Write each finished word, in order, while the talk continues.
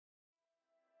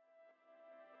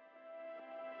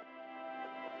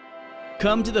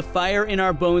Come to the Fire in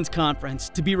Our Bones conference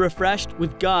to be refreshed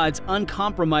with God's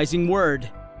uncompromising word.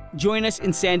 Join us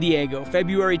in San Diego,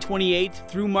 February 28th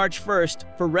through March 1st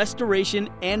for restoration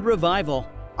and revival.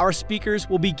 Our speakers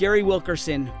will be Gary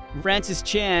Wilkerson, Francis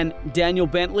Chan, Daniel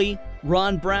Bentley,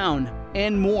 Ron Brown,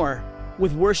 and more,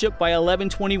 with worship by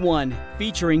 11:21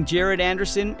 featuring Jared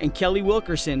Anderson and Kelly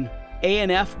Wilkerson,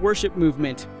 A&F Worship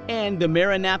Movement, and the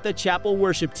Maranatha Chapel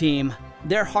worship team.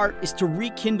 Their heart is to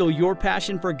rekindle your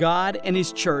passion for God and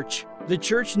His church. The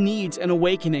church needs an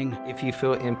awakening. If you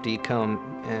feel empty,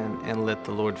 come and let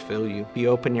the Lord fill you. If you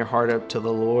open your heart up to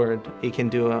the Lord, He can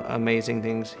do amazing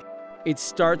things. It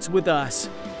starts with us.